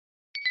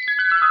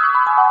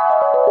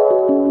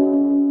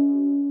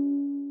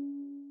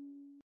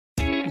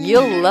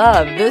You'll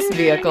love this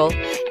vehicle.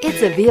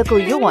 It's a vehicle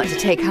you'll want to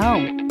take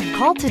home.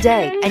 Call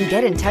today and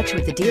get in touch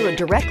with the dealer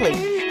directly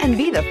and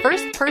be the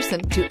first person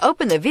to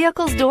open the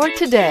vehicle's door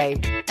today,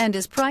 and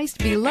is priced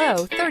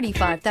below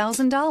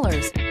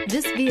 $35,000.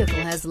 This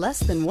vehicle has less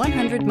than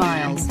 100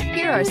 miles.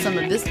 Here are some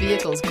of this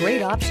vehicle's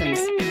great options: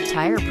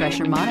 tire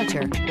pressure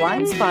monitor,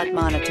 blind spot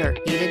monitor,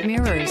 heated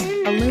mirrors,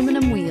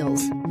 aluminum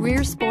wheels,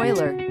 rear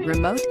spoiler,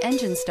 remote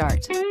engine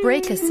start,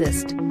 brake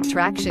assist,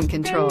 traction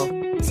control,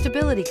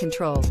 stability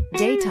control,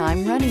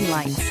 daytime running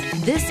lights.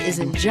 This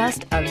isn't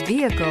just a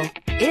vehicle,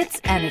 it's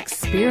an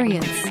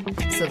experience.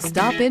 So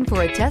stop in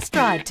for a test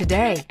drive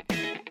today.